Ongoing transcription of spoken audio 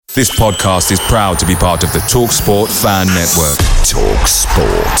This podcast is proud to be part of the TalkSport Fan Network.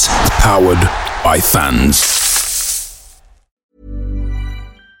 TalkSport. Powered by fans.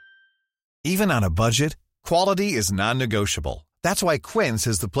 Even on a budget, quality is non-negotiable. That's why Quince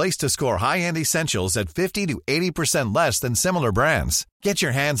is the place to score high-end essentials at 50 to 80% less than similar brands. Get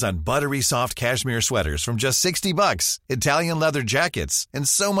your hands on buttery soft cashmere sweaters from just $60, Italian leather jackets, and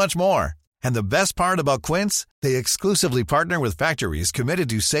so much more. And the best part about Quince, they exclusively partner with factories committed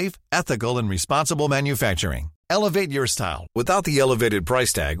to safe, ethical, and responsible manufacturing. Elevate your style without the elevated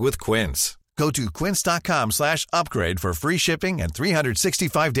price tag with Quince. Go to quince.com/upgrade for free shipping and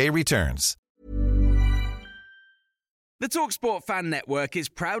 365-day returns. The TalkSport Fan Network is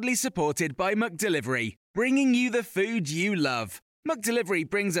proudly supported by McDelivery, bringing you the food you love. McDelivery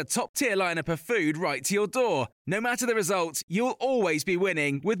brings a top-tier lineup of food right to your door. No matter the result, you'll always be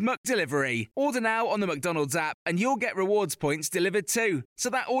winning with McDelivery. Order now on the McDonald's app and you'll get rewards points delivered too.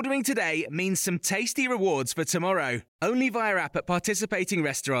 So that ordering today means some tasty rewards for tomorrow. Only via app at participating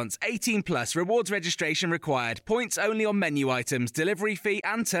restaurants. 18 plus. Rewards registration required. Points only on menu items. Delivery fee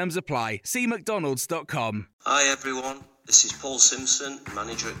and terms apply. See mcdonalds.com. Hi everyone. This is Paul Simpson,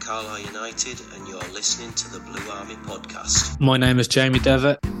 manager at Carlisle United, and you're listening to the Blue Army Podcast. My name is Jamie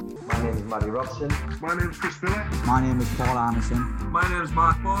Devitt. My name is Matty Robson. My name is Chris Miller. My name is Paul Anderson. My name is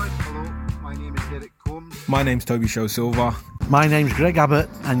Mark Boyd. Hello, my name is Derek Combs. My name's Toby Show Silva. My name's Greg Abbott,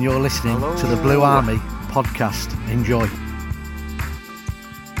 and you're listening to the Blue Army Podcast. Enjoy.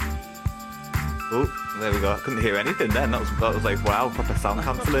 Oh, there we go. I couldn't hear anything then. That was like, wow, proper sound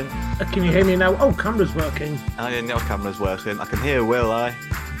cancelling. Can you hear me now? Oh, camera's working. Oh, yeah, no, camera's working. I can hear Will,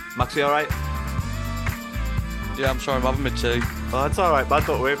 Max, you alright? Yeah, I'm sorry, I'm having my tea. Oh, it's alright, man.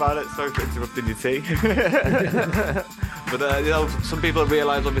 Don't worry about it. Sorry for interrupting your tea. But, some people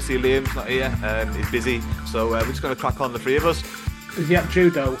realise, obviously, Liam's not here. He's busy. So we're just going to crack on, the three of us. Is he at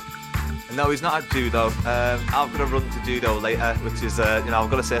judo? No, he's not at judo. I'm going to run to judo later, which is, I've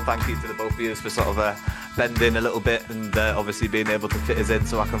got to say thank you to the both of you for sort of bending a little bit and obviously being able to fit us in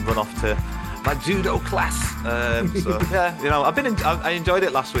so I can run off to my judo class. So yeah, I enjoyed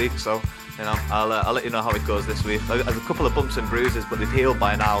it last week, so I'll let you know how it goes this week. I have a couple of bumps and bruises, but they've healed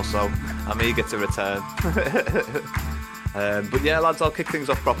by now, so I'm eager to return. But yeah, lads, I'll kick things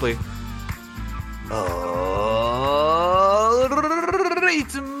off properly.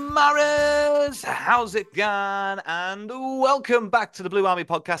 Maras, how's it going? And welcome back to the Blue Army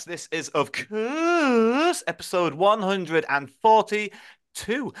Podcast. This is, of course, episode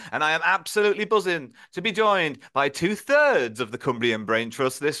 142. And I am absolutely buzzing to be joined by 2/3 of the Cumbrian Brain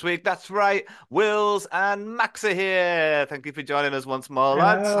Trust this week. That's right, Wills and Max are here. Thank you for joining us once more,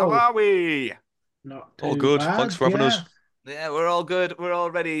 lads. How are we? Not all good. Bad. Thanks for having us. Yeah, we're all good. We're all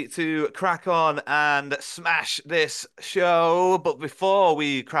ready to crack on and smash this show. But before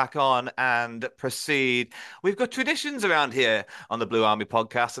we crack on and proceed, we've got traditions around here on the Blue Army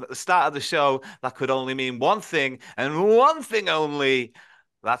Podcast. And at the start of the show, that could only mean one thing and one thing only.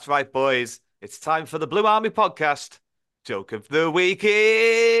 That's right, boys. It's time for the Blue Army Podcast. Joke of the week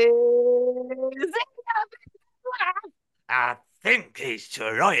is... I think he's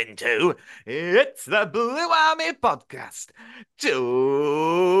trying to. It's the Blue Army Podcast. Joke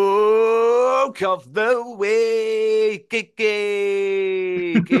of the week.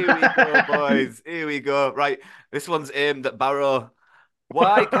 Here we go, boys. Here we go. Right, this one's aimed at Barrow.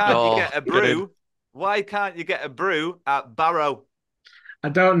 Why can't you get a brew? Why can't you get a brew at Barrow? I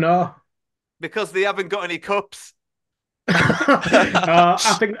don't know. Because they haven't got any cups. I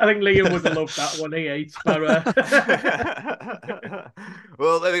think Liam would love that one. He hates Barrow.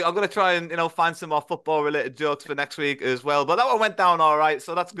 Well, I'm going to try and find some more football-related jokes for next week as well. But that one went down all right,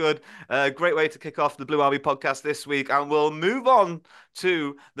 so that's good. Great way to kick off the Blue Army Podcast this week, and we'll move on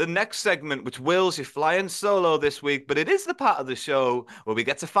to the next segment, which Wills, you're flying solo this week, but it is the part of the show where we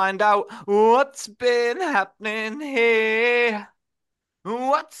get to find out what's been happening here.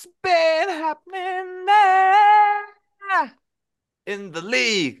 What's been happening there? In the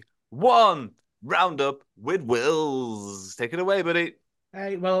League One roundup with Wills. Take it away, buddy.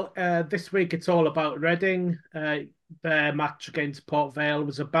 Hey, well, this week it's all about Reading. Their match against Port Vale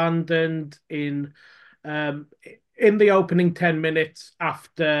was abandoned in the opening 10 minutes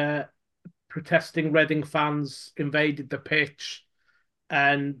after protesting Reading fans invaded the pitch,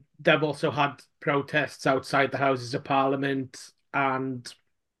 and they've also had protests outside the Houses of Parliament, and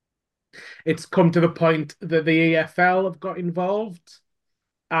it's come to the point that the EFL have got involved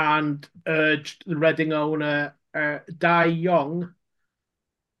and urged the Reading owner, Dai Young,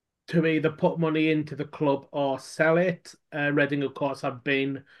 to either put money into the club or sell it. Reading, of course, have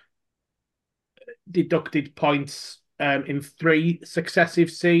been deducted points in 3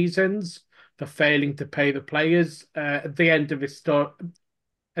 successive seasons for failing to pay the players. At the end of his story,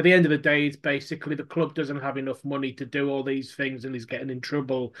 at the end of the day, it's basically the club doesn't have enough money to do all these things and is getting in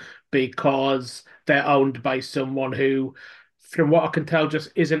trouble because they're owned by someone who, from what I can tell, just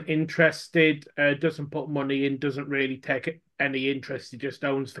isn't interested, doesn't put money in, doesn't really take any interest. He just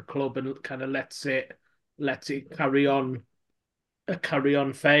owns the club and kind of lets it carry on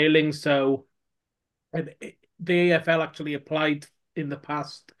failing. So the EFL actually applied in the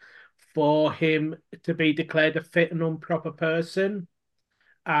past for him to be declared a fit and improper person,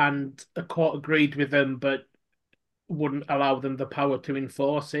 and the court agreed with them, but wouldn't allow them the power to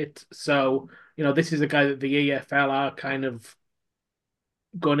enforce it. So, this is a guy that the EFL are kind of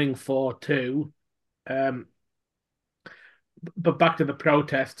gunning for too. But back to the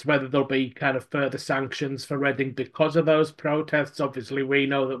protests, whether there'll be kind of further sanctions for Reading because of those protests. Obviously, we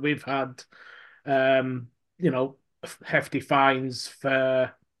know that we've had, hefty fines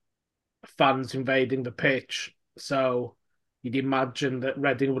for fans invading the pitch. So you'd imagine that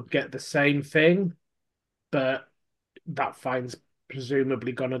Reading would get the same thing, but that fine's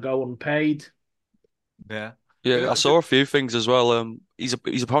presumably going to go unpaid. Yeah. Yeah, I saw a few things as well. He's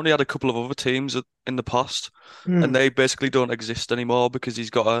apparently had a couple of other teams in the past, and they basically don't exist anymore because he's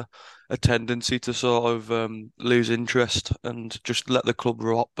got a tendency to sort of lose interest and just let the club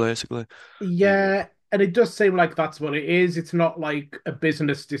rot, basically. Yeah, and it does seem like that's what it is. It's not like a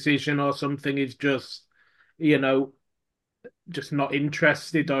business decision or something. It's just, just not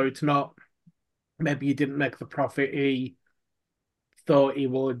interested, or it's not. Maybe he didn't make the profit he thought he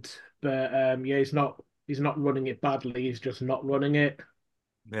would, but yeah, he's not. He's not running it badly. He's just not running it.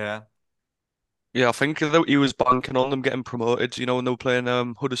 Yeah. Yeah, I think that he was banking on them getting promoted, when they were playing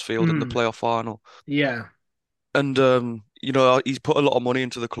Huddersfield in the playoff final. Yeah. And he's put a lot of money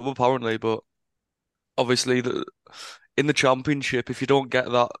into the club apparently, but obviously in the Championship, if you don't get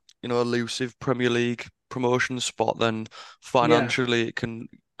that, elusive Premier League promotion spot, then financially it can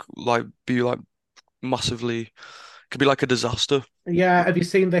be massively, could be like a disaster. Yeah, have you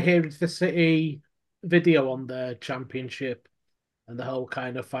seen the Here Is the City video on the Championship and the whole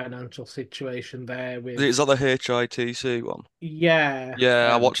kind of financial situation there with... Is that the HITC one? Yeah. Yeah,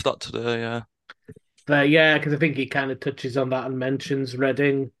 I watched that today, yeah. Yeah, because I think he kind of touches on that and mentions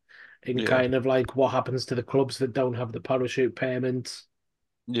Reading in kind of like what happens to the clubs that don't have the parachute payments.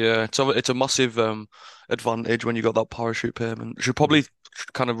 Yeah, it's a massive advantage when you got that parachute payment. You should probably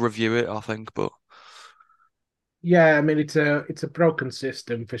kind of review it, I think, but... Yeah, I mean, it's a broken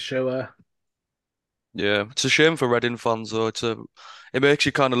system for sure. Yeah, it's a shame for Reading fans though. It makes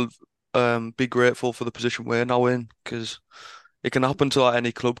you kind of be grateful for the position we're now in, because it can happen to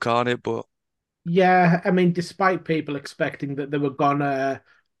any club, can't it? But yeah, I mean, despite people expecting that they were gonna,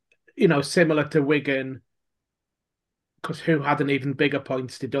 similar to Wigan, because who had an even bigger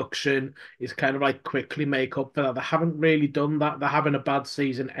points deduction, is kind of like quickly make up for that. They haven't really done that. They're having a bad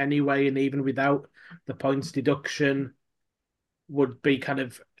season anyway, and even without the points deduction, would be kind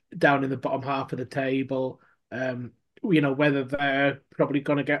of down in the bottom half of the table. Whether they're probably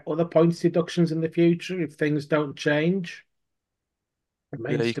going to get other points deductions in the future if things don't change.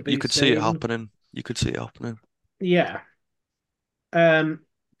 Yeah, you could see it happening. You could see it happening. Yeah.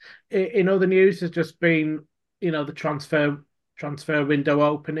 In other news, there's just been, the transfer window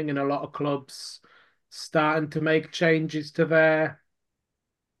opening, and a lot of clubs starting to make changes to their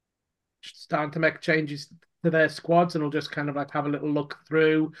squads, and I'll just kind of like have a little look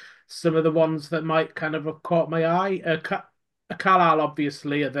through some of the ones that might kind of have caught my eye. Carlisle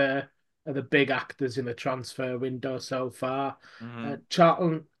obviously are the big actors in the transfer window so far.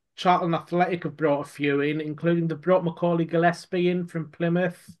 Charlton Athletic have brought a few in, including they brought Macaulay Gillespie in from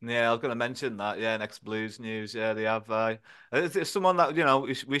Plymouth. Yeah, I was going to mention that. Yeah, next Blues news. Yeah, they have. It's someone that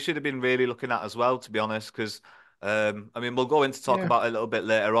we should have been really looking at as well, to be honest, because. I mean, we'll go into talk about it a little bit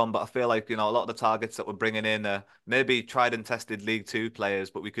later on, but I feel like, a lot of the targets that we're bringing in are maybe tried and tested League Two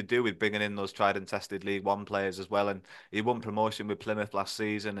players, but we could do with bringing in those tried and tested League One players as well. And he won promotion with Plymouth last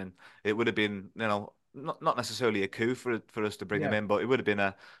season, and it would have been, not necessarily a coup for us to bring him in, but it would have been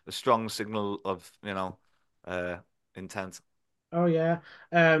a strong signal of, intent. Oh, yeah.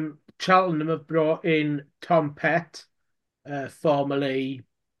 Cheltenham have brought in Tom Pett, formerly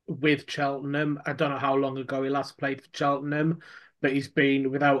with Cheltenham. I don't know how long ago he last played for Cheltenham, but he's been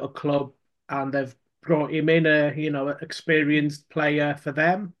without a club, and they've brought him in an experienced player for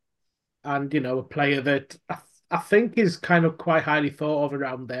them, and a player that I think is kind of quite highly thought of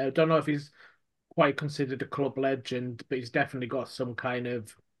around there. I don't know if he's quite considered a club legend, but he's definitely got some kind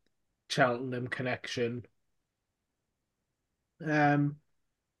of Cheltenham connection.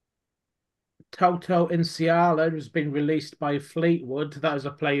 Toto Nsiala has been released by Fleetwood. That was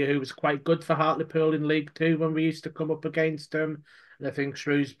a player who was quite good for Hartlepool in League Two when we used to come up against him. And I think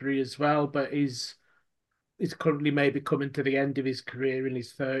Shrewsbury as well, but he's currently maybe coming to the end of his career in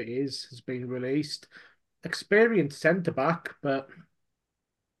his 30s, has been released. Experienced centre back, but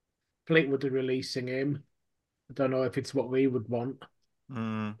Fleetwood are releasing him. I don't know if it's what we would want.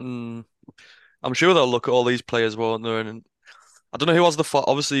 I'm sure they'll look at all these players, won't they? And I don't know who has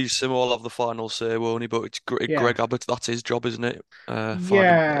obviously Simo will have the final say, won't he? But it's Greg Abbott. That's his job, isn't it?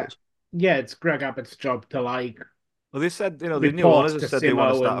 Yeah, it's Greg Abbott's job to Well, they said, the new owners have said they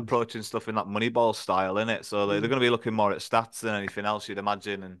want to start approaching stuff in that Moneyball style, innit? So they're going to be looking more at stats than anything else, you'd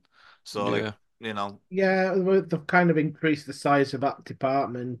imagine. And so, Yeah, they've kind of increased the size of that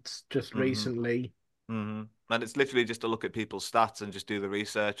department just recently. And it's literally just to look at people's stats and just do the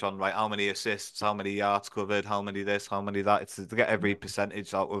research on, how many assists, how many yards covered, how many this, how many that. It's to get every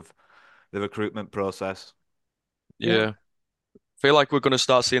percentage out of the recruitment process. Yeah. Feel like we're going to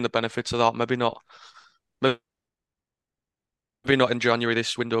start seeing the benefits of that. Maybe not in January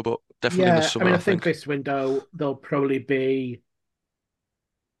this window, but definitely in the summer. I think this window there'll probably be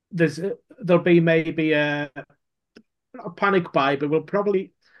there'll be maybe a panic buy, but we'll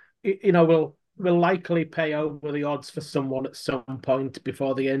probably we'll likely pay over the odds for someone at some point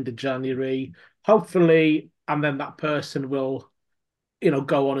before the end of January, hopefully, and then that person will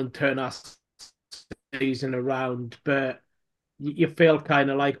go on and turn our season around. But you feel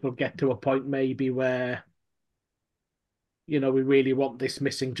kind of like we'll get to a point maybe where we really want this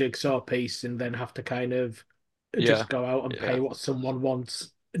missing jigsaw piece and then have to kind of just go out and pay what someone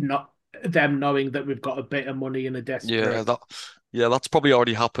wants, not them knowing that we've got a bit of money in a desperate. That's probably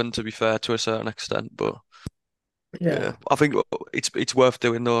already happened, to be fair, to a certain extent. But I think it's worth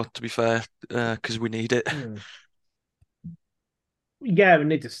doing, though, to be fair, because we need it. Yeah, we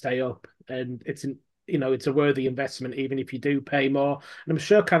need to stay up, and it's a worthy investment, even if you do pay more. And I'm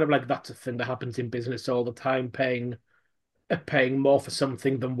sure kind of like that's a thing that happens in business all the time, paying more for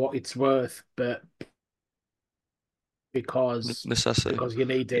something than what it's worth, but because necessity, because you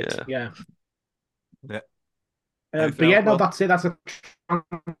need it. Yeah. But that's it. That's a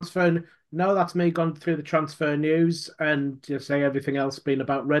transfer. No, that's me gone through the transfer news and just say everything else been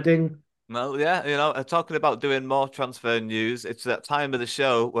about Reading. Well, talking about doing more transfer news, it's that time of the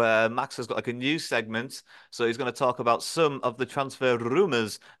show where Max has got a news segment. So he's going to talk about some of the transfer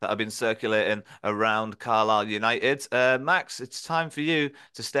rumours that have been circulating around Carlisle United. Max, it's time for you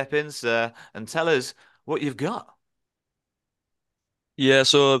to step in, sir, and tell us what you've got. Yeah,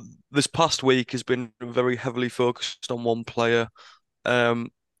 so this past week has been very heavily focused on one player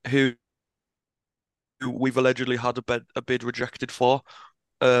who we've allegedly had a bid rejected for.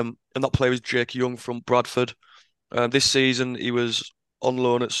 And that player is Jake Young from Bradford. This season, he was on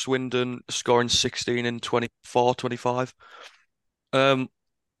loan at Swindon, scoring 16 in 24-25.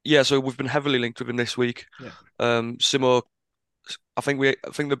 So we've been heavily linked with him this week. Simo, I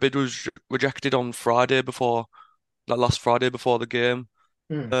think the bid was rejected on last Friday before the game.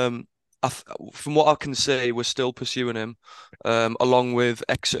 From what I can say, we're still pursuing him, along with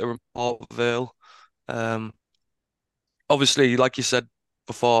Exeter and Port Vale. Obviously, like you said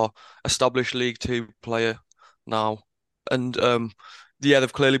before, established League Two player now, and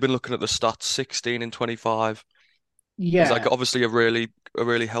they've clearly been looking at the stats, 16 in 25. Yeah, it's like obviously a really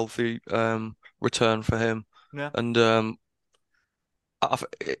healthy return for him. And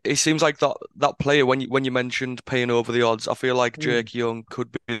it seems like that player, when you mentioned paying over the odds, I feel like Jake Young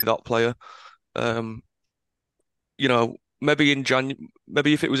could be that player. Maybe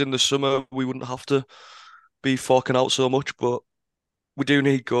maybe if it was in the summer, we wouldn't have to be forking out so much, but we do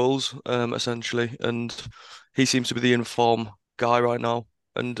need goals, essentially, and he seems to be the inform guy right now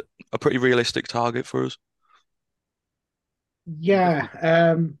and a pretty realistic target for us. Yeah,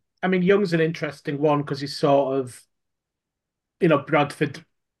 I mean, Young's an interesting one because he's sort of, Bradford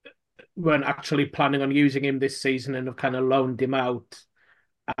weren't actually planning on using him this season and have kind of loaned him out,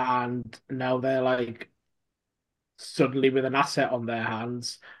 and now they're like suddenly with an asset on their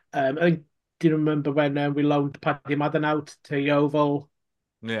hands. I think, do you remember when we loaned Paddy Madden out to Yeovil?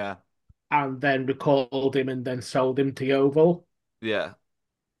 Yeah. And then recalled him and then sold him to Yeovil. Yeah.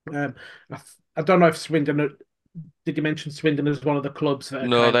 I don't know if Swindon. Did you mention Swindon as one of the clubs that?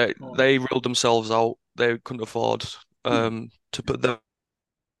 No, they ruled themselves out. They couldn't afford to put the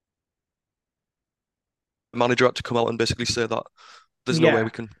manager had to come out and basically say that there's no way we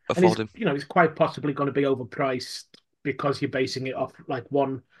can afford him. He's quite possibly going to be overpriced because you're basing it off like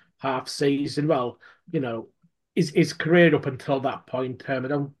one half season. Well, his career up until that point, I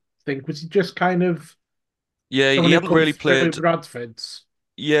don't think was he just kind of he hadn't really played Bradford's.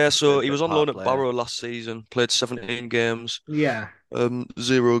 Yeah, so he was on part loan at player. Barrow last season, played 17 games, Yeah.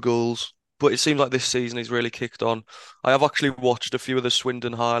 0 goals. But it seems like this season he's really kicked on. I have actually watched a few of the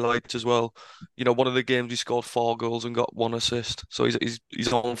Swindon highlights as well. You know, one of the games he scored 4 goals and got 1 assist. So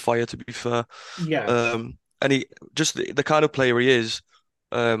he's on fire, to be fair. Yeah. And he just the kind of player he is.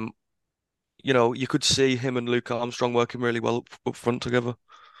 Um, you know, you could see him and Luke Armstrong working really well up front together.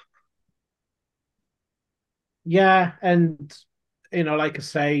 Yeah, and like I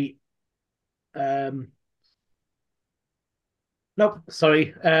say, no,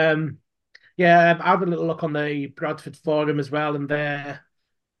 sorry. Yeah, I have a little look on the Bradford forum as well, and there,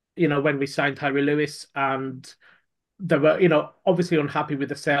 when we signed Harry Lewis, and they were, obviously unhappy with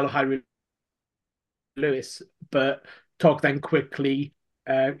the sale of Harry Lewis, but talk then quickly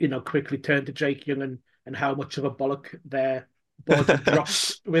turned to Jake Young and how much of a bollock their board had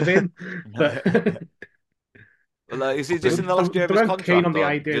dropped with him. But Well, is he just in the last year of they his weren't keen contract, on the or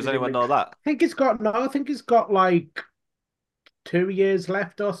idea does that anyone know that? I think he's got like 2 years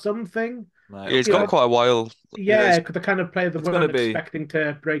left or something. Right, Yeah, he's okay. got quite a while. Yeah, because the kind of player that It's we're gonna not be- expecting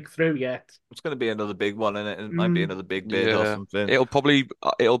to break through yet. It's going to be another big one, and it might be another big bid or Yeah, something. it'll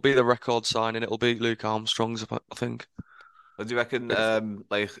be the record signing. It'll be Luke Armstrong's, I think. Or do you reckon,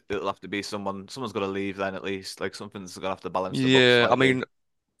 like it'll have to be someone's got to leave then at least, like something's going to have to balance the books Yeah, I slightly. mean,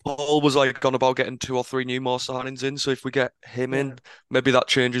 Paul was like on about getting 2 or 3 new more signings in. So if we get him in, maybe that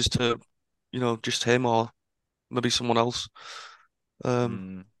changes to, just him or maybe someone else.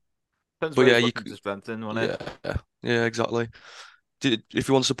 Depends But where yeah, he's you looking could, to strengthen, won't it? yeah, exactly. If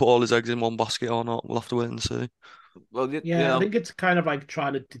he wants to put all his eggs in one basket or not, we'll have to wait and see. Well, Yeah, I think it's kind of like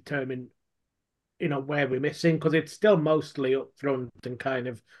trying to determine, where we're missing, because it's still mostly up front and kind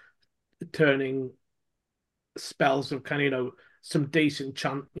of turning spells of kind of, some decent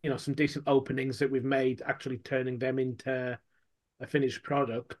some decent openings that we've made, actually turning them into a finished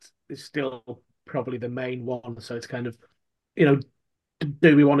product is still probably the main one. So it's kind of,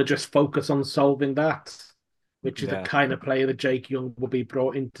 do we want to just focus on solving that, which is the Yeah. kind of player that Jake Young will be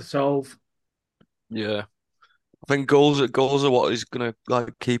brought in to solve. Yeah. I think goals are what is gonna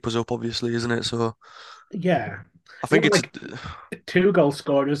like keep us up, obviously, isn't it? So Yeah. I think it's like 2 goal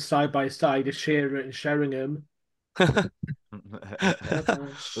scorers side by side is Shearer and Sheringham. But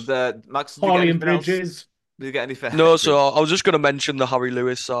Max, did you get Harley and anything else? Bridges. Did you get any no. So I was just gonna mention the Harry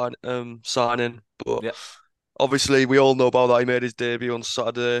Lewis signing, but Yeah. obviously we all know about that. He made his debut on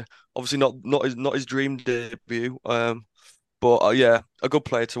Saturday. Obviously not his dream debut. But yeah, a good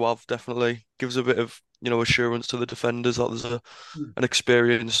player to have, definitely gives a bit of assurance to the defenders that there's an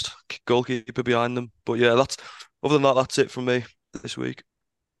experienced goalkeeper behind them. But yeah, other than that, that's it from me this week.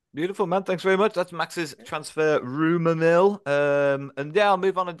 Beautiful, man. Thanks very much. That's Max's transfer rumour mill. And yeah, I'll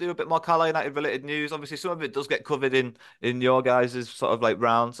move on and do a bit more Carlisle United related news. Obviously, some of it does get covered in your guys' sort of like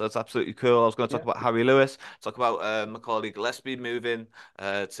rounds. So that's absolutely cool. I was going to talk about Harry Lewis, talk about Macaulay Gillespie moving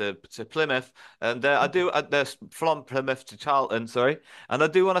to Plymouth, and from Plymouth to Charlton. Sorry, and I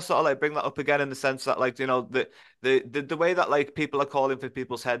do want to sort of like bring that up again in the sense that like the way that like people are calling for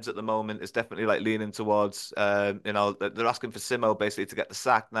people's heads at the moment is definitely like leaning towards they're asking for Simo basically to get the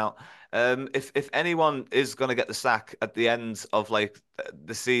sack now. If anyone is going to get the sack at the end of like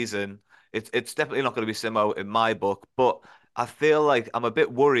the season, it's definitely not going to be Simo in my book. But I feel like I'm a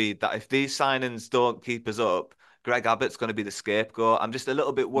bit worried that if these signings don't keep us up, Greg Abbott's going to be the scapegoat. I'm just a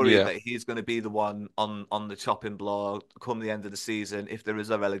little bit worried that he's going to be the one on the chopping block come the end of the season. If there is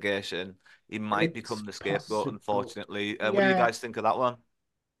a relegation, he might become the scapegoat, unfortunately. What do you guys think of that one?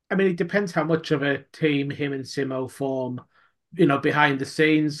 I mean, it depends how much of a team him and Simo form, behind the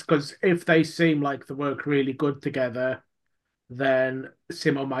scenes. Because if they seem like they work really good together, then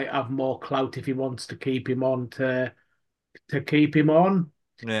Simo might have more clout if he wants to keep him on to keep him on.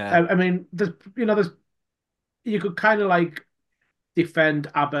 Yeah. I mean, there's you could kind of like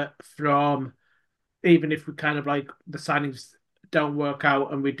defend Abbott from, even if we kind of like the signings don't work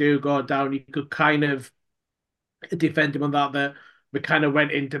out and we do go down, you could kind of defend him on that we kind of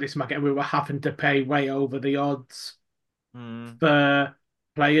went into this market and we were having to pay way over the odds for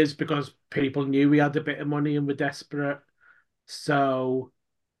players because people knew we had a bit of money and were desperate. So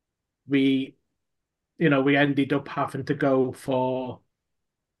we ended up having to go for.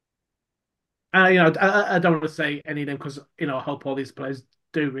 I don't want to say any of them because I hope all these players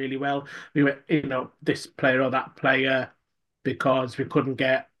do really well. We were this player or that player because we couldn't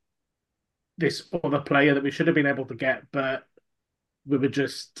get this other player that we should have been able to get, but they were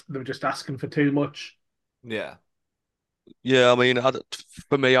just asking for too much. Yeah. Yeah, I mean,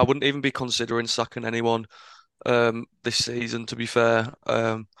 for me, I wouldn't even be considering sacking anyone this season, to be fair.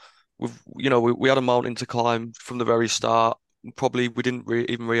 We had a mountain to climb from the very start. probably we didn't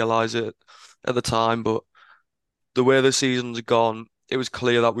even realise it at the time, but the way the season's gone, it was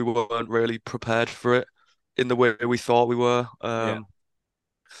clear that we weren't really prepared for it in the way we thought we were.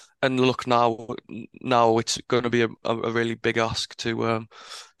 And look now it's going to be a really big ask to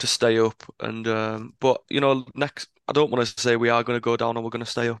stay up. And but next, I don't want to say we are going to go down or we're going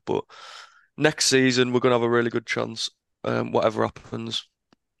to stay up, but next season we're going to have a really good chance, whatever happens,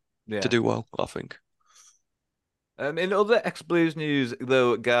 to do well, I think. In other ex-Blues news,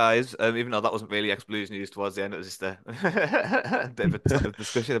 though, guys, even though that wasn't really ex-Blues news towards the end, it was just a bit of a sort of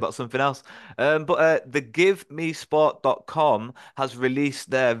discussion about something else. But the GiveMeSport.com has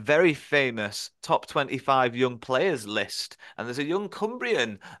released their very famous top 25 young players list, and there's a young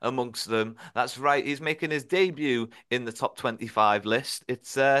Cumbrian amongst them. That's right, he's making his debut in the top 25 list.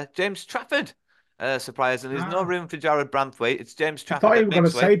 It's James Trafford. Surprisingly, there's no room for Jared Branthwaite. It's James Trafford. I thought you were going to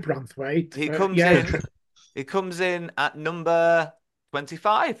say Branthwaite. He comes in. He comes in at number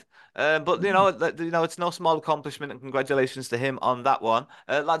 25. But it's no small accomplishment, and congratulations to him on that one.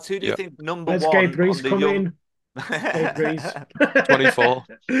 Lads, who do you think number one Gabe Breeze on the come young? In. Gabe Breeze. 24.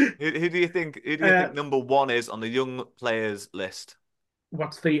 Who do you think number one is on the young players list?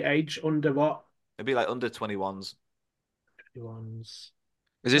 What's the age? Under what? It'd be like under 21s. 21s.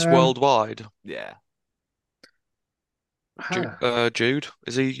 Is this worldwide? Yeah. Jude,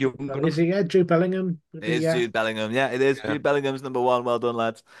 is he young? Is he? Jude Bellingham. It is Jude Bellingham. Yeah, it is. Yeah. Jude Bellingham's number one. Well done,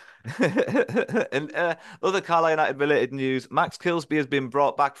 lads. And other Carlisle United related news: Max Kilsby has been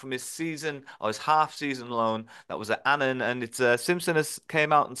brought back from his half-season loan that was at Annan, and it's Simpson has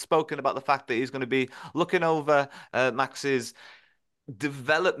came out and spoken about the fact that he's going to be looking over Max's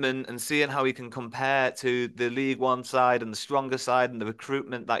development and seeing how he can compare to the League One side and the stronger side and the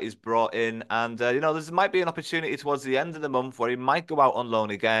recruitment that he's brought in. And, there might be an opportunity towards the end of the month where he might go out on loan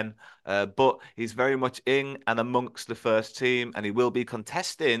again, but he's very much in and amongst the first team, and he will be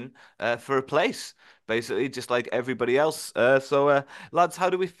contesting for a place, basically, just like everybody else. So, lads, how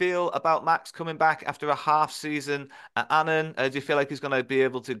do we feel about Max coming back after a half season at Annan? Do you feel like he's going to be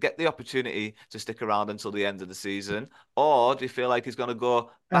able to get the opportunity to stick around until the end of the season? Or do you feel like he's going to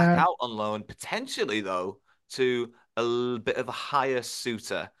go back out on loan, potentially, though, to a bit of a higher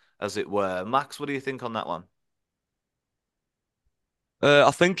suitor, as it were? Max, what do you think on that one?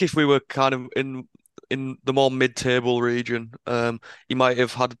 I think if we were kind of in the more mid-table region, he might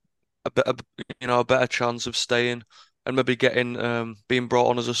have had a better chance of staying and maybe getting being brought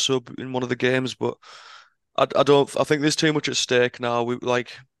on as a sub in one of the games. But I think there's too much at stake now. We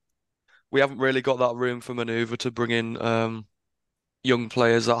haven't really got that room for manoeuvre to bring in young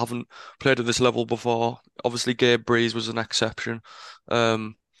players that haven't played at this level before. Obviously, Gabe Breeze was an exception.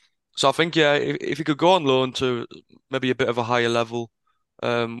 So I think, if he could go on loan to maybe a bit of a higher level,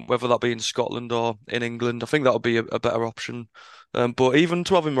 whether that be in Scotland or in England, I think that would be a better option. But even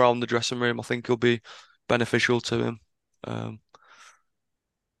to have him around the dressing room, I think he'll be beneficial to him.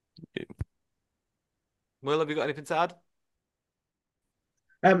 Will, have you got anything to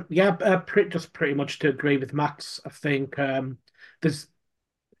add? Just pretty much to agree with Max. I think there's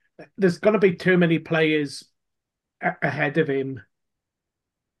going to be too many players ahead of him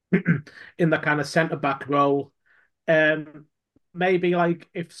in the kind of centre back role. Maybe like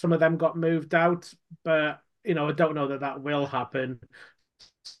if some of them got moved out, but I don't know that will happen.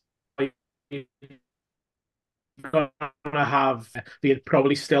 Gonna be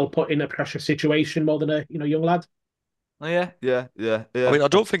probably still put in a pressure situation more than a young lad. Oh, yeah. I mean, I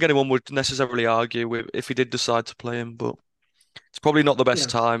don't think anyone would necessarily argue with if he did decide to play him, but it's probably not the best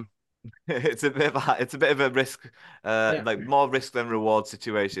time. It's a bit of a risk, like more risk than reward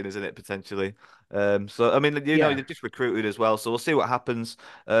situation, isn't it? Potentially. So I mean, they've just recruited as well, so we'll see what happens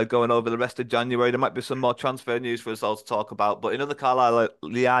going over the rest of January. There might be some more transfer news for us all to talk about. But in other Carlisle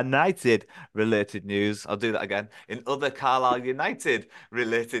United related news, I'll do that again. In other Carlisle United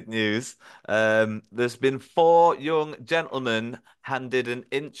related news, there's been 4 young gentlemen handed an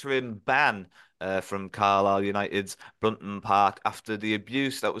interim ban from Carlisle United's Brunton Park after the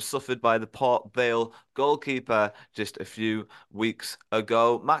abuse that was suffered by the Port Vale goalkeeper just a few weeks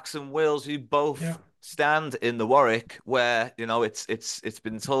ago. Max and Wills, you both stand in the Warwick, where it's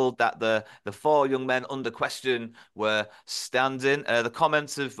been told that the 4 young men under question were standing. The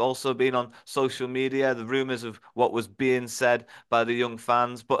comments have also been on social media, the rumours of what was being said by the young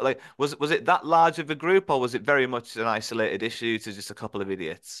fans. But was it that large of a group, or was it very much an isolated issue to just a couple of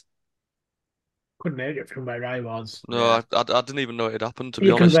idiots? Couldn't hear it from where I was. No, I didn't even know it happened, to be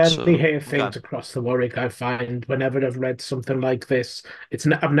honest. You can rarely hear things across the Warwick, I find, whenever I've read something like this.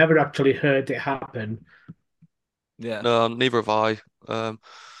 I've never actually heard it happen. Yeah. No, neither have I. I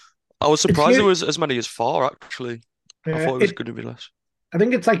was surprised there was as many as 4, actually. I thought it was going to be less. I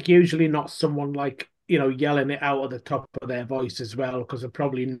think it's like usually not someone like, yelling it out at the top of their voice as well, because they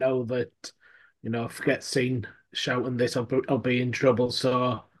probably know that, if I get seen shouting this, I'll be in trouble.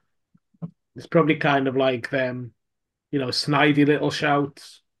 So it's probably kind of like them, snidey little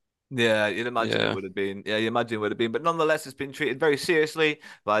shouts. Yeah, you'd imagine it Yeah. would have been. Yeah, you imagine it would have been. But nonetheless, it's been treated very seriously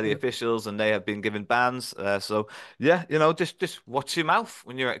by the officials, and they have been given bans. So yeah, just watch your mouth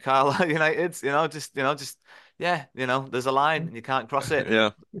when you're at Carlisle United. Yeah, there's a line and you can't cross it. And Yeah.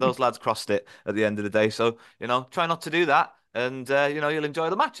 those lads crossed it at the end of the day. So try not to do that. And you'll enjoy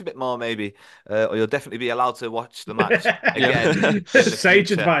the match a bit more, maybe, or you'll definitely be allowed to watch the match again in the Sage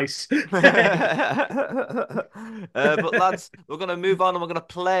future. advice. But lads, we're going to move on and we're going to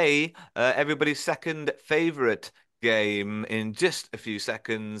play everybody's second favourite game in just a few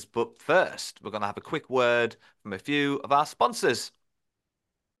seconds. But first, we're going to have a quick word from a few of our sponsors.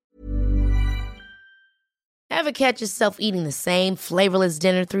 Ever catch yourself eating the same flavorless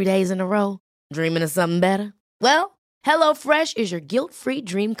dinner 3 days in a row? Dreaming of something better? Well, HelloFresh is your guilt-free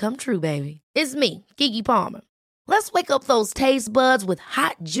dream come true, baby. It's me, Keke Palmer. Let's wake up those taste buds with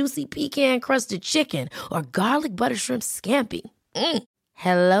hot, juicy pecan-crusted chicken or garlic butter shrimp scampi.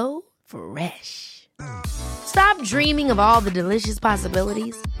 Hello Fresh. Stop dreaming of all the delicious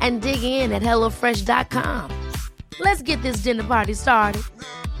possibilities and dig in at HelloFresh.com. Let's get this dinner party started.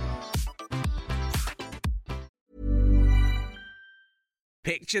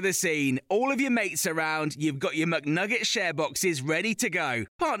 Picture the scene. All of your mates around, you've got your McNugget share boxes ready to go.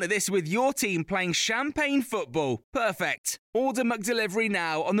 Partner this with your team playing champagne football. Perfect. Order McDelivery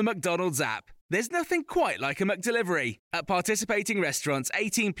now on the McDonald's app. There's nothing quite like a McDelivery. At participating restaurants,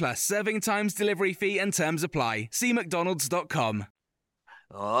 18 plus, serving times, delivery fee and terms apply. See mcdonalds.com.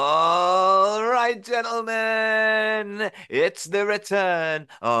 All right, gentlemen, it's the return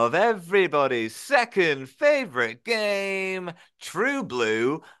of everybody's second favorite game, True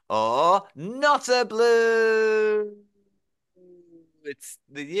Blue or Not a Blue.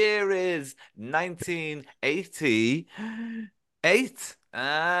 The year is 1988.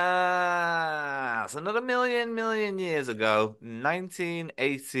 It's another million years ago,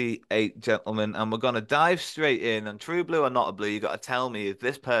 1988, gentlemen, and we're going to dive straight in. And True Blue or Not a Blue, you got to tell me if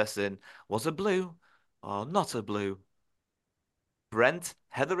this person was a blue or not a blue. Brent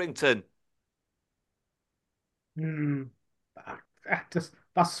Hetherington. That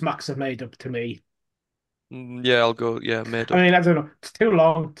smacks of made up to me. Yeah, I'll go. Yeah, made up. I mean, I don't know. It's too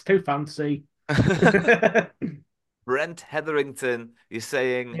long. It's too fancy. Brent Hetherington, you're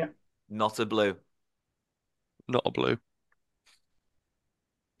saying not a blue. Not a blue.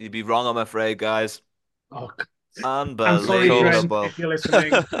 You'd be wrong, I'm afraid, guys. Oh, unbelievable. I'm sorry, Brent, if you're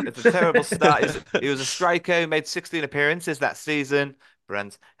listening. It's a terrible start. He was a striker who made 16 appearances that season.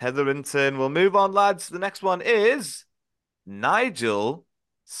 Brent Hetherington. We'll move on, lads. The next one is Nigel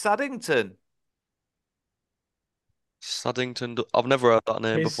Saddington. Saddington. I've never heard that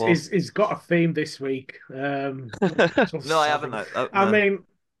name before. He's got a theme this week. No, I haven't. I mean,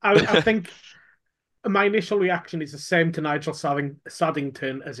 I think my initial reaction is the same to Nigel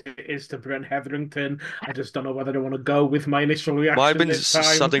Saddington as it is to Brent Hetherington. I just don't know whether I want to go with my initial reaction. Might have been this time.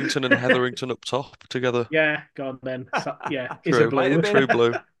 Saddington and Hetherington up top together. Yeah, go on then. Yeah, True. is a blue. True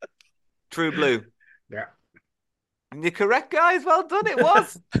blue. True blue. Yeah. And you're correct, guys. Well done. It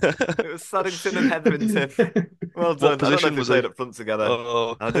was. It was Saddington and Hetherington. Well done. What position was they he? played up front together.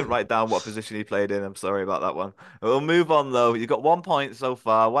 Oh. I didn't write down what position he played in. I'm sorry about that one. We'll move on, though. You got 1 point so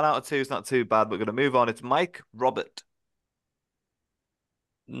far. 1 out of 2 is not too bad. We're going to move on. It's Mike Robert.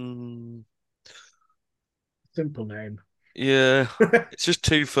 Simple name. Yeah. It's just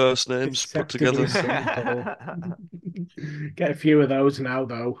 2 first names put together. Get a few of those now,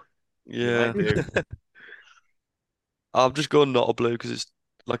 though. Yeah. I'm just going not a blue because it's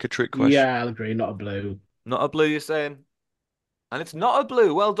like a trick question. Yeah, I'll agree. Not a blue. Not a blue, you're saying? And it's not a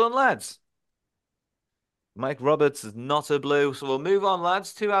blue. Well done, lads. Mike Roberts is not a blue. So we'll move on,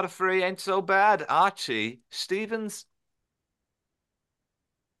 lads. 2 out of 3 ain't so bad. Archie Stevens.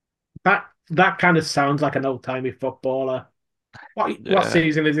 That kind of sounds like an old-timey footballer. What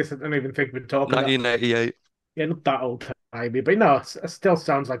season is this? I don't even think we're talking 1988. Yeah, not that old-timey, but no, it still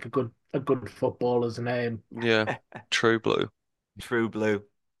sounds like a good footballer's name. Yeah, true blue. True blue.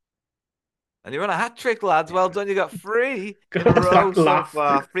 And you're on a hat trick, lads. Well done. You got 3 in a row so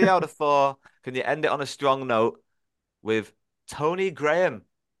far. 3 out of 4. Can you end it on a strong note with Tony Graham?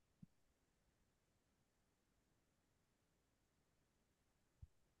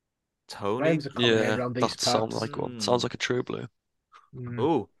 Tony. Yeah, that sounds like one. Sounds like a true blue.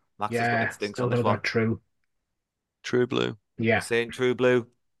 Ooh, Max has got instincts on this one. True. True blue. Yeah. Saying true blue.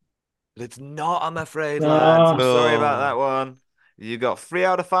 It's not, I'm afraid, lads. I'm Oh, sorry about that No, one. You got 3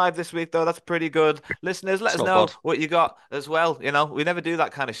 out of 5 this week, though. That's pretty good. Listeners, let it's us not bad. know what you got as well. We never do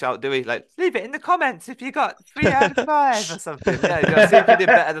that kind of shout, do we? Like, leave it in the comments if you got 3 out of 5 or something. Yeah, see if you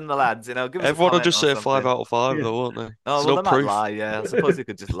did better than the lads. Give us a Everyone will comment just or say five something. out of five, yeah. though, won't they? Oh, There's well, no they might proof. lie, yeah. I suppose you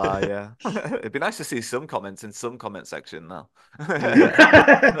could just lie, yeah. It'd be nice to see some comments in some comment section now.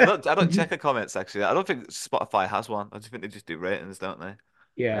 I don't check a comment section. I don't think Spotify has one. I just think they just do ratings, don't they?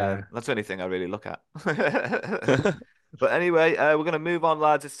 Yeah. That's the only thing I really look at. But anyway, we're going to move on,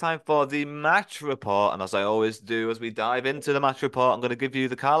 lads. It's time for the match report. And as I always do, as we dive into the match report, I'm going to give you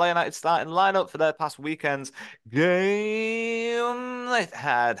the Carlisle United starting lineup for their past weekend's game. It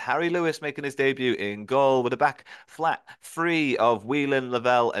had Harry Lewis making his debut in goal with a back flat three of Whelan,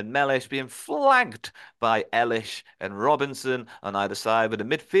 Lavelle, and Mellish being flanked by Ellish and Robinson on either side, with a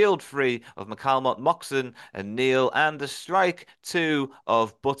midfield three of McCalmont, Moxon, and Neil, and the strike two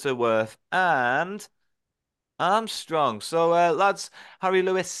of Butterworth and Armstrong. So, lads, Harry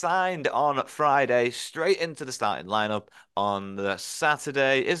Lewis signed on Friday, straight into the starting lineup on the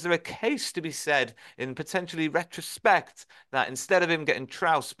Saturday. Is there a case to be said in potentially retrospect that instead of him getting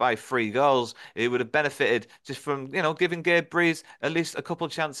trounced by 3 goals, he would have benefited just from, giving Gabe Breeze at least a couple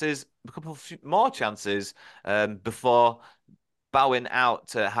chances, more chances before bowing out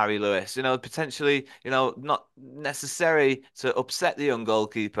to Harry Lewis, potentially, not necessary to upset the young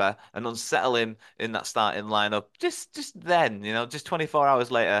goalkeeper and unsettle him in that starting lineup. Just then, just 24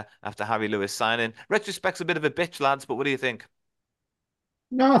 hours later after Harry Lewis signing. Retrospect's a bit of a bitch, lads, but what do you think?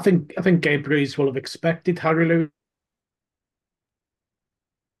 No, I think Gabe Breeze will have expected Harry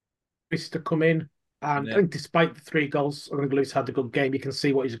Lewis to come in. And I Yeah. think despite the 3 goals, I think Lewis had a good game. You can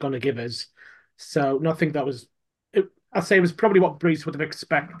see what he's going to give us. So no, I think that was, I'd say it was probably what Breeze would have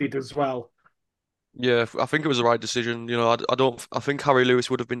expected as well. Yeah, I think it was the right decision. I think Harry Lewis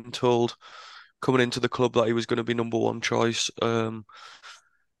would have been told coming into the club that he was going to be number one choice. And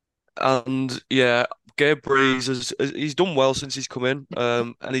yeah, Gabe Breeze he's done well since he's come in.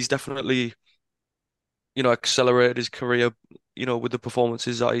 And he's definitely, accelerated his career, with the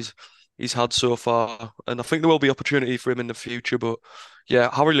performances that he's had so far. And I think there will be opportunity for him in the future. But yeah,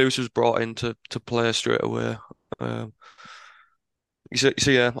 Harry Lewis was brought in to play straight away. Um, so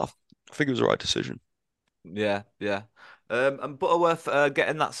yeah, I think it was the right decision. Yeah, yeah. And Butterworth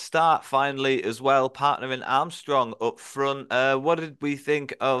getting that start finally as well, partnering Armstrong up front. What did we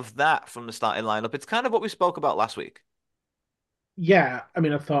think of that from the starting lineup? It's kind of what we spoke about last week. Yeah, I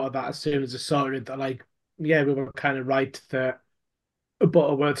mean, I thought of that as soon as I saw it. That yeah, we were kind of right that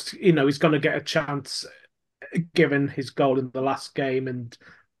Butterworth, he's going to get a chance given his goal in the last game, and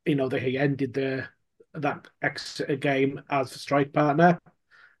that he ended that Exeter game as a strike partner.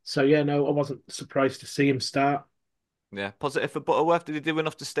 So yeah, no, I wasn't surprised to see him start. Yeah, positive for Butterworth. Did he do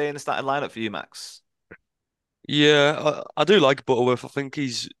enough to stay in the starting lineup for you, Max? Yeah, I do like Butterworth. I think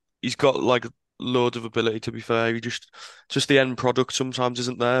he's got like loads of ability. To be fair, he just the end product sometimes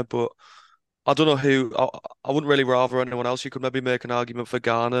isn't there. But I don't know who. I wouldn't really rather anyone else. You could maybe make an argument for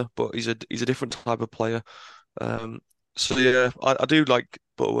Garner, but he's a different type of player. Um, so yeah, I do like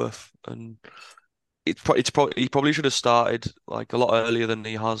Butterworth, and he probably should have started like a lot earlier than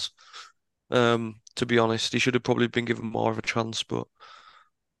he has. To be honest, he should have probably been given more of a chance, but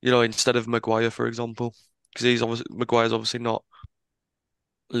instead of Maguire, for example, because Maguire's obviously not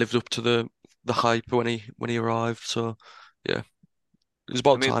lived up to the hype when he arrived. So yeah, it was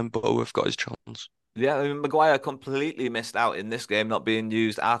I about mean, time Butterworth got his chance. yeah, I mean, Maguire completely missed out in this game, not being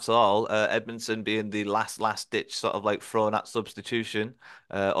used at all. Edmondson being the last ditch sort of like thrown at substitution.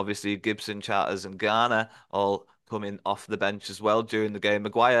 Obviously, Gibson, Charters, and Garner all coming off the bench as well during the game.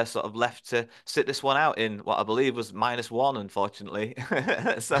 Maguire sort of left to sit this one out in what I believe was -1, unfortunately.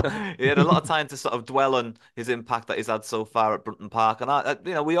 So he had a lot of time to sort of dwell on his impact that he's had so far at Brunton Park.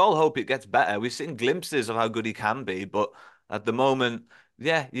 And we all hope it gets better. We've seen glimpses of how good he can be, but at the moment,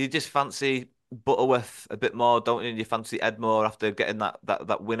 yeah, you just fancy Butterworth a bit more, don't you? You fancy Edmore after getting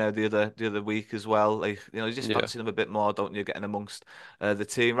that winner the other week as well. Like, you just Yeah. fancy them a bit more, don't you? Getting amongst the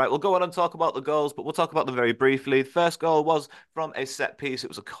team. Right, we'll go on and talk about the goals, but we'll talk about them very briefly. The first goal was from a set piece. It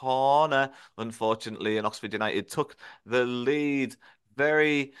was a corner, unfortunately, and Oxford United took the lead.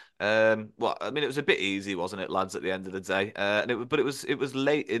 Very well, I mean, it was a bit easy, wasn't it, lads, at the end of the day? But it was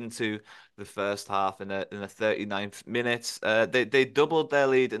late into the first half in the 39th minute. They doubled their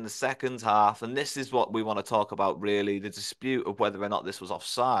lead in the second half, and this is what we want to talk about really. The dispute of whether or not this was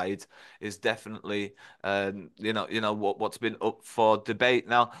offside is definitely what's been up for debate.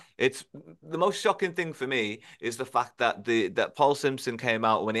 Now, it's the most shocking thing for me is the fact that that Paul Simpson came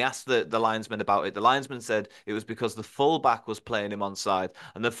out when he asked the linesman about it. The linesman said it was because the fullback was playing him onside,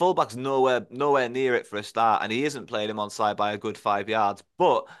 and the fullback's nowhere near it for a start, and he isn't playing him onside by a good 5 yards.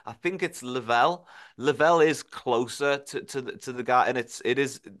 But I think it's Lavelle. Lavelle is closer to the guy, and it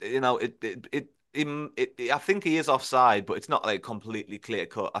is I think he is offside, but it's not like completely clear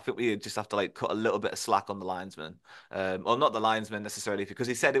cut. I think we just have to like cut a little bit of slack on the linesman, or not the linesman necessarily, because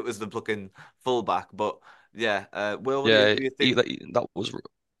he said it was the looking fullback. But yeah, Will, Yeah, do you think that was.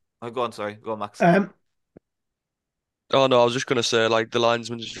 Oh, go on, sorry, go on, Max. Oh no, I was just gonna say like the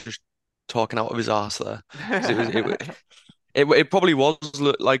linesman's just talking out of his ass there. 'Cause it probably was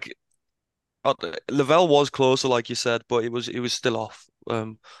like Lavelle was closer, like you said, but it was still off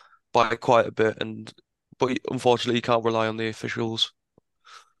by quite a bit, but unfortunately you can't rely on the officials.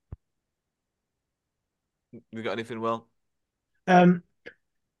 You got anything, Will?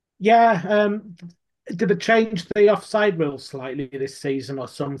 Yeah, did they change the offside rule slightly this season or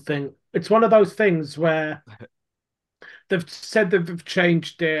something? It's one of those things where they've said that they've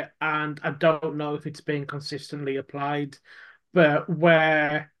changed it, and I don't know if it's being consistently applied, but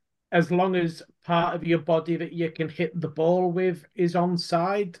where as long as part of your body that you can hit the ball with is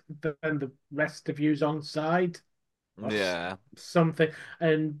onside, then the rest of you's onside. Yeah. Something.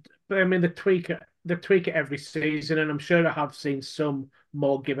 But I mean, they tweak it every season, and I'm sure I have seen some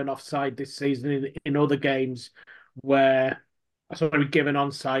more given offside this season in other games where sorry, given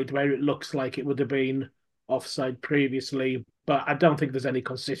onside where it looks like it would have been offside previously. But I don't think there's any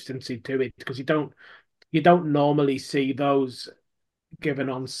consistency to it because you don't normally see those given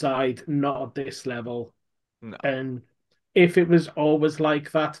onside, not at this level. No. And if it was always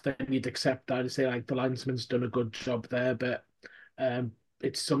like that, then you'd accept that and say like the linesman's done a good job there. But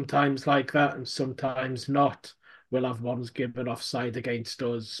it's sometimes like that and sometimes not. We'll have ones given offside against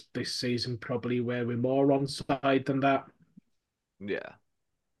us this season, probably where we're more onside than that. Yeah.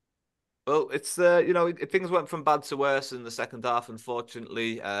 Well, it's things went from bad to worse in the second half.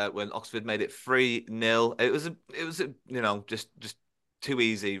 Unfortunately, when Oxford made it 3-0, it was just too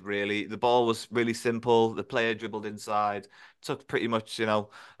easy. Really, the ball was really simple. The player dribbled inside, took pretty much a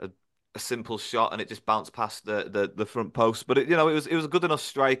simple shot, and it just bounced past the front post. But it was a good enough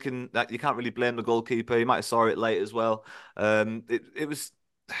strike, and that you can't really blame the goalkeeper. You might have saw it late as well. It was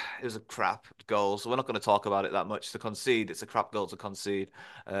a crap goal, so we're not going to talk about it that much. To concede, it's a crap goal to concede,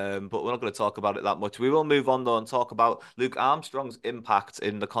 but we're not going to talk about it that much. We will move on though and talk about Luke Armstrong's impact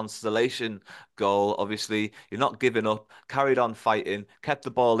in the consolation goal. Obviously, you're not giving up, carried on fighting, kept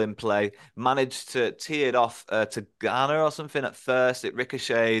the ball in play, managed to tee it off to Garner or something at first. It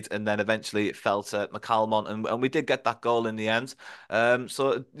ricocheted, and then eventually it fell to McCalmont, and we did get that goal in the end.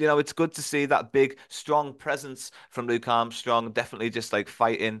 So it's good to see that big, strong presence from Luke Armstrong. Definitely just like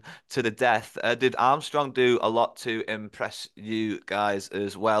fighting to the death. Did Armstrong do a lot to impress you guys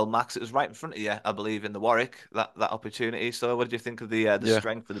as well, Max? It was right in front of you, I believe, in the Warwick that opportunity. So, what did you think of the Yeah.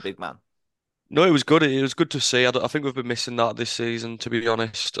 strength of the big man? No, it was good. It was good to see. I think we've been missing that this season, to be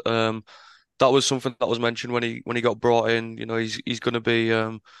honest. That was something that was mentioned when he got brought in. He's going to be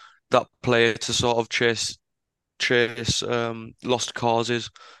that player to sort of chase lost causes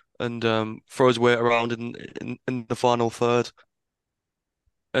and throw his weight around in the final third.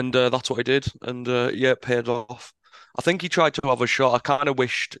 And that's what he did. And yeah, it paid off. I think he tried to have a shot. I kind of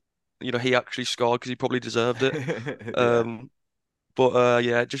wished, he actually scored because he probably deserved it. Yeah. But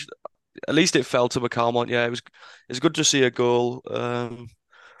yeah, just at least it fell to McCalmont. Yeah, it's good to see a goal.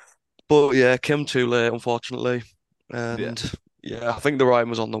 But yeah, came too late, unfortunately. Yeah. And yeah, I think the writing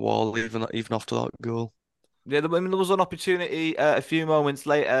was on the wall even after that goal. Yeah, I mean, there was an opportunity a few moments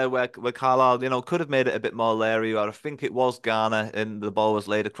later where Carlisle, could have made it a bit more leery. Or I think it was Garner, and the ball was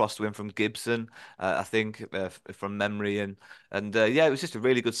laid across to him from Gibson. I think from memory, and yeah, it was just a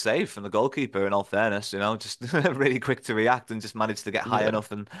really good save from the goalkeeper. In all fairness, just really quick to react and just managed to get high Yeah.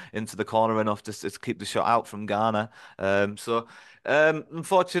 enough and into the corner enough to keep the shot out from Garner.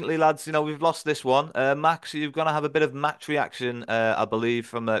 Unfortunately, lads, we've lost this one. Max, you're gonna have a bit of match reaction, I believe,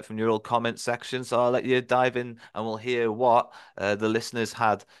 from your old comment section. So I'll let you dive in, and we'll hear what the listeners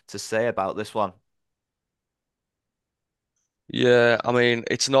had to say about this one. Yeah, I mean,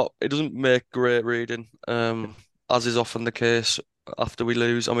 it doesn't make great reading, as is often the case after we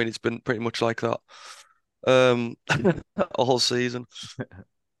lose. I mean, it's been pretty much like that, um, all season.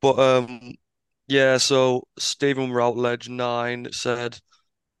 But yeah, so Stephen Routledge 9 said,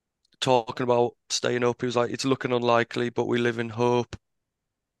 talking about staying up. He was like, it's looking unlikely, but we live in hope.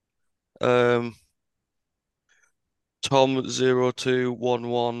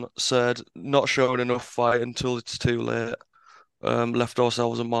 Tom0211 said, not showing enough fight until it's too late. Left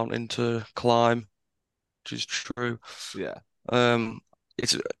ourselves a mountain to climb, which is true. Yeah.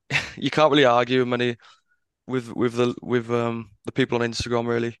 It's you can't really argue with the people on Instagram,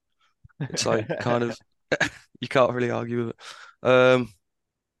 really. It's like kind of you can't really argue with it. I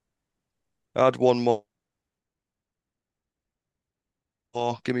had one more.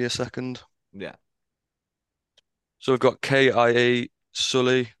 Give me a second. Yeah. So we've got KIE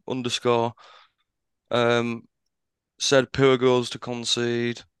Sully _ said poor goals to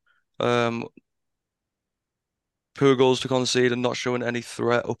concede. Poor goals to concede and not showing any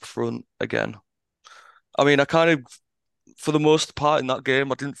threat up front again. I mean, I kind of, for the most part in that game,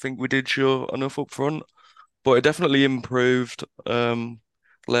 I didn't think we did show enough up front, but it definitely improved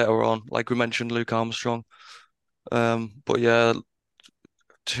later on. Like we mentioned, Luke Armstrong. But yeah,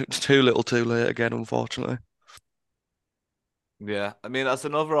 too little, too late again, unfortunately. Yeah, I mean, as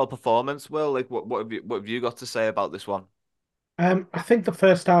an overall performance, Will, like, what have you got to say about this one? I think the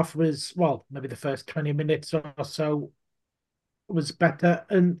first half was, well, maybe the first 20 minutes or so was better,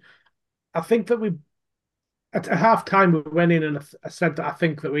 and I think that we at half time we went in and I said that I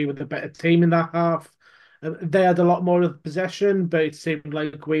think that we were the better team in that half. They had a lot more of the possession, but it seemed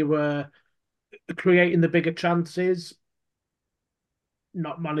like we were creating the bigger chances,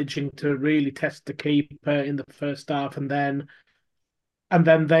 not managing to really test the keeper in the first half, and then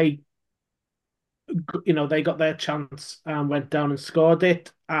they, they got their chance and went down and scored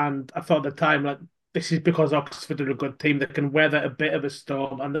it. And I thought at the time, like, this is because Oxford are a good team that can weather a bit of a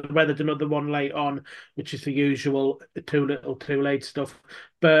storm, and they weathered another one late on, which is the usual too little, too late stuff.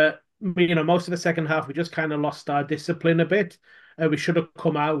 But most of the second half, we just kind of lost our discipline a bit. We should have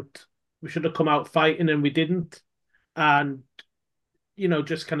come out fighting, and we didn't. And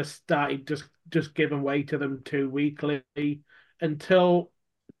just kind of started just giving way to them too weakly until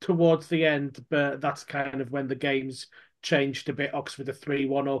towards the end. But that's kind of when the games changed a bit. Oxford are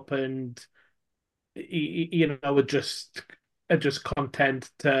 3-1 up, and are just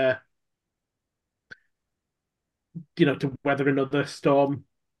content to weather another storm.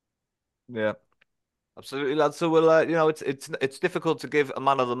 Yeah, absolutely, lads. So we'll it's difficult to give a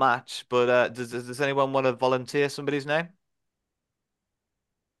man of the match, but does anyone want to volunteer somebody's name?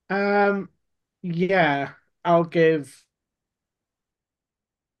 Yeah, I'll give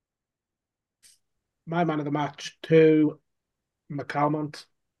my man of the match to McCalmont.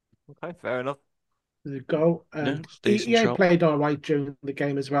 Okay, fair enough. There you go. And he shot. played all right during the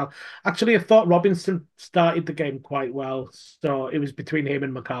game as well. Actually, I thought Robinson started the game quite well, so it was between him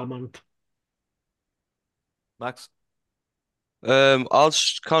and McCalmont. Max? I'll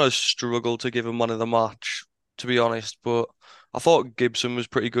kind of struggle to give him man of the match, to be honest, but I thought Gibson was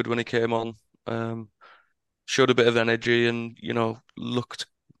pretty good when he came on. Showed a bit of energy and, looked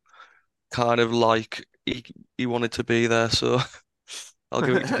kind of like he wanted to be there, so I'll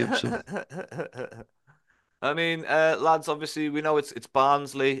give it to Gibson. I mean, lads, obviously we know it's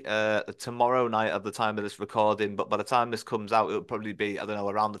Barnsley tomorrow night at the time of this recording, but by the time this comes out, it'll probably be, I don't know,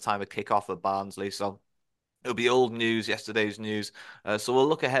 around the time of kickoff at Barnsley, so it'll be old news, yesterday's news. So we'll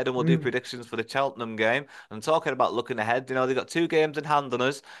look ahead and we'll do predictions for the Cheltenham game. And talking about looking ahead, they've got 2 games in hand on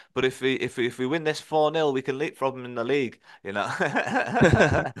us. But if we win this 4-0, we can leapfrog them in the league. It'll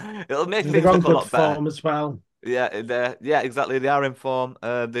make things look a lot better. Form as well. Yeah, exactly. They are in form.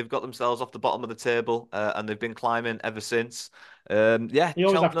 They've got themselves off the bottom of the table, and they've been climbing ever since. You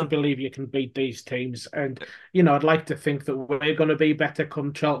always have to believe you can beat these teams, and I'd like to think that we're going to be better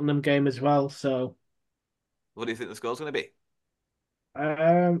come Cheltenham game as well. So. What do you think the score's going to be?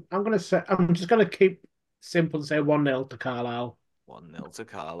 I'm just going to keep simple and say 1-0 to Carlisle. 1-0 to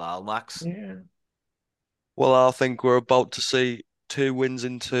Carlisle, Max. Yeah. Well, I think we're about to see 2 wins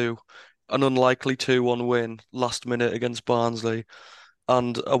in 2, an unlikely 2-1 win last minute against Barnsley,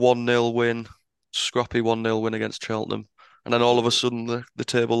 and a 1-0 win, scrappy 1-0 win against Cheltenham. And then all of a sudden the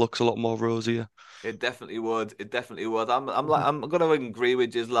table looks a lot more rosier. It definitely would. I'm going to agree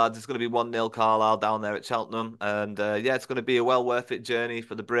with you, lads. It's going to be 1-0 Carlisle down there at Cheltenham, and it's going to be a well worth it journey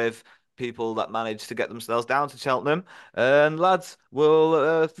for the brave people that managed to get themselves down to Cheltenham. And lads,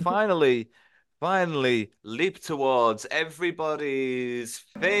 we'll finally leap towards everybody's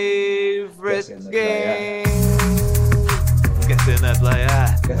favourite game. Guess in the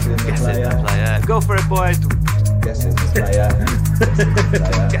player. Guess in the player. Go for it, boys. Guess in the player.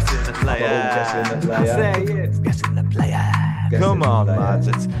 Guess in the player. Guess in the player. Say it. Guess in the player. Come on, lads.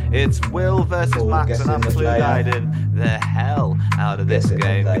 It's Will versus Max, and I'm guiding the hell out of this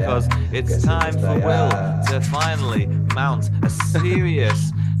game because it's time for Will to finally mount a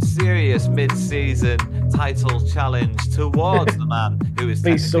serious mid-season title challenge towards the man who is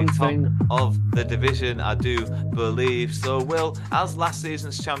technically top of the division, I do believe. So Will, as last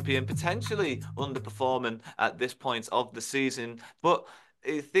season's champion, potentially underperforming at this point of the season, but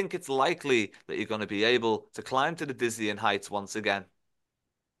I think it's likely that you're going to be able to climb to the dizzying heights once again.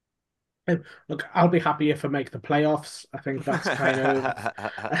 Look, I'll be happy if I make the playoffs. I think that's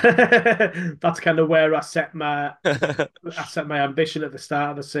kind of where I set my ambition at the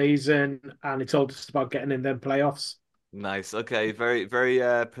start of the season, and it's all just about getting in them playoffs. Nice. Okay, very very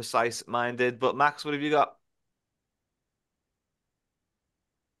precise minded. But Max, what have you got?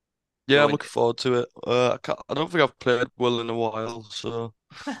 Yeah, I'm looking forward to it. I don't think I've played Will in a while, so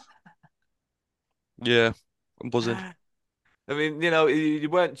yeah, I'm buzzing. I mean, you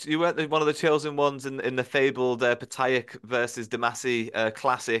weren't one of the chosen ones in the fabled Patayak versus Damasi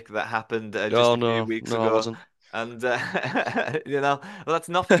classic that happened just a few weeks ago. I wasn't. And well, that's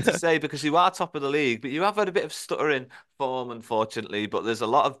nothing to say because you are top of the league, but you have had a bit of stuttering form, unfortunately. But there's a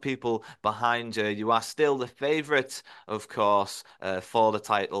lot of people behind you. You are still the favourite, of course, for the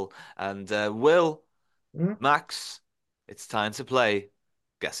title. And Will, Max, it's time to play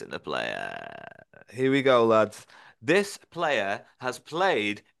Guessing the Player. Here we go, lads. This player has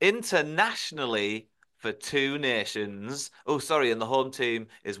played internationally for 2 nations. Oh, sorry, and the home team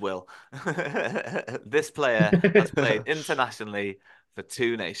is Will. This player has played internationally for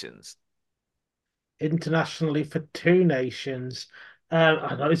 2 nations. Internationally for 2 nations. I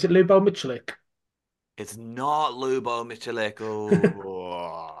don't know, is it Lubo Michalik? It's not Lubo Michalik.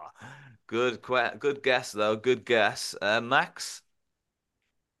 Oh, good guess, though. Good guess. Max?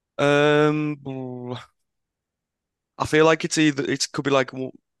 I feel like it could be like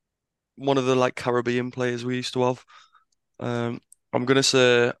one of the like Caribbean players we used to have. I'm gonna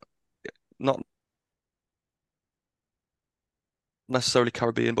say not necessarily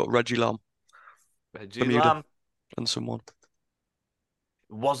Caribbean, but Reggie Lamb. Lamb and someone.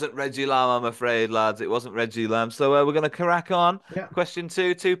 It wasn't Reggie Lamb, I'm afraid, lads. It wasn't Reggie Lamb. So we're gonna crack on. Yeah. Question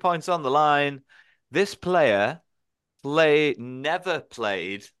 2, 2 points on the line. This player never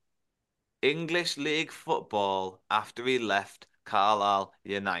played English League football after he left Carlisle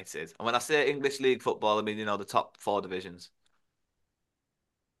United. And when I say English League football, I mean, the top 4 divisions.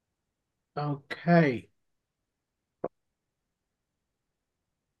 Okay.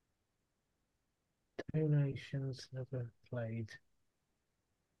 2 nations never played.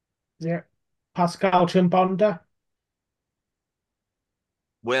 Yeah. Pascal Chimbonda.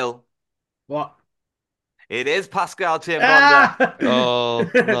 Will. What? It is Pascal Chimbonda. Oh,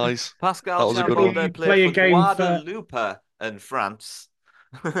 nice. Pascal Chimbonda played for Guadeloupe and France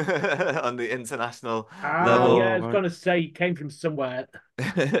on the international level. Yeah, I was going to say he came from somewhere.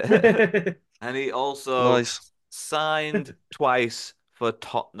 And he also signed twice for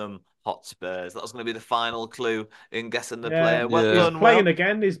Tottenham Hotspurs. That was going to be the final clue in guessing the player. He's playing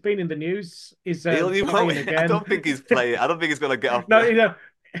again. He's been in the news. He's playing again. I don't think he's playing. I don't think he's going to get off. No,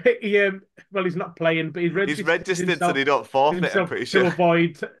 well, he's not playing, but he's registered so they don't forfeit. I'm pretty sure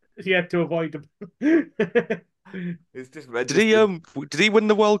to avoid him. He's just registered. Did he win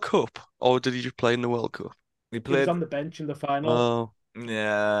the World Cup, or did he just play in the World Cup? He was on the bench in the final. Oh,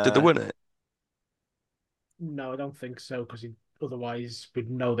 yeah. Did they win it? No, I don't think so, because otherwise we'd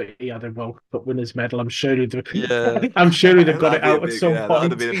know that he had a World Cup winners medal. I'm sure he'd have got it out at some point. That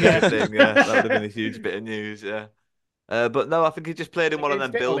would have been a big thing. Yeah, that would have been a huge bit of news. Yeah. But no, I think he just played in one of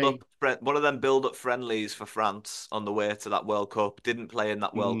them build-up friendlies for France on the way to that World Cup. Didn't play in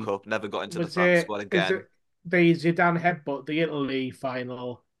that World Cup. Never got into the France squad again. The Zidane headbutt, the Italy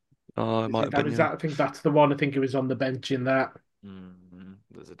final. Oh, it might have been. I think that's the one. I think he was on the bench in that.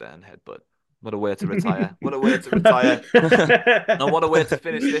 The Zidane headbutt. What a way to retire. What a way to retire. And what a way to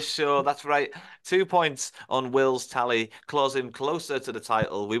finish this show. That's right. 2 points on Will's tally. Claws him closer to the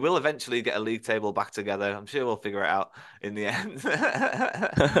title. We will eventually get a league table back together. I'm sure we'll figure it out in the end.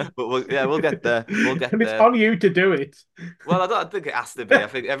 But we'll get there. We'll get there. It's on you to do it. Well, I don't think it has to be. I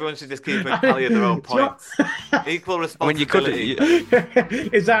think everyone should just keep a tally of their own points. Equal responsibility.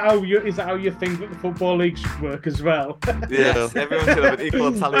 Is that how you think that the football league should work as well? Yes, everyone should have an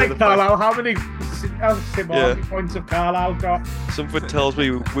equal tally of the points. How many points have Carlisle got? Something tells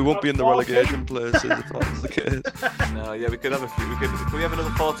me we won't be in the relegation places if that's the case. No, yeah, we could have a few. Can we have another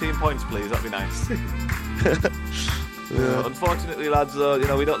 14 points, please? That'd be nice. Unfortunately, lads,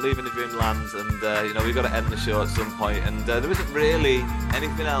 we don't live in the dreamlands, and we've got to end the show at some point, and there isn't really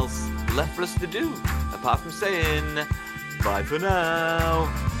anything else left for us to do apart from saying Bye for now.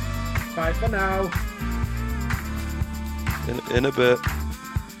 Bye for now. In a bit.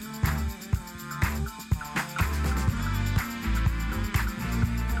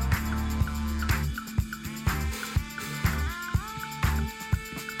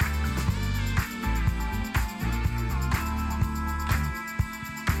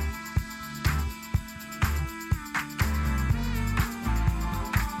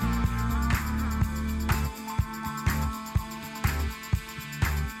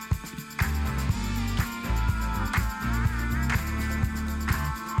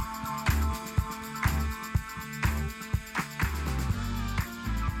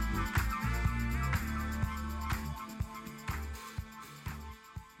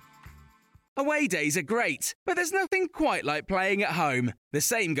 Away days are great, but there's nothing quite like playing at home. The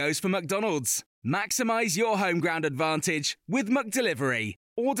same goes for McDonald's. Maximise your home ground advantage with McDelivery.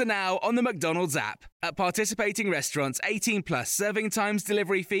 Order now on the McDonald's app. At participating restaurants, 18 plus serving times,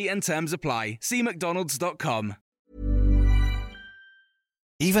 delivery fee and terms apply. See mcdonalds.com.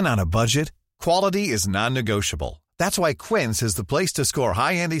 Even on a budget, quality is non-negotiable. That's why Quince is the place to score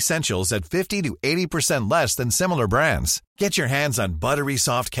high-end essentials at 50 to 80% less than similar brands. Get your hands on buttery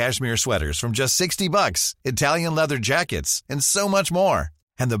soft cashmere sweaters from just $60, Italian leather jackets, and so much more.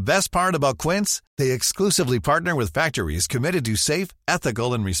 And the best part about Quince, they exclusively partner with factories committed to safe,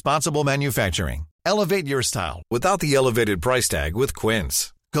 ethical, and responsible manufacturing. Elevate your style without the elevated price tag with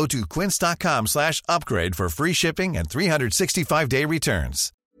Quince. Go to quince.com/upgrade for free shipping and 365-day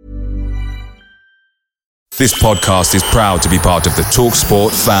returns. This podcast is proud to be part of the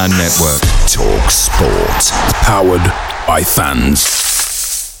TalkSport Fan Network. TalkSport. Powered by fans.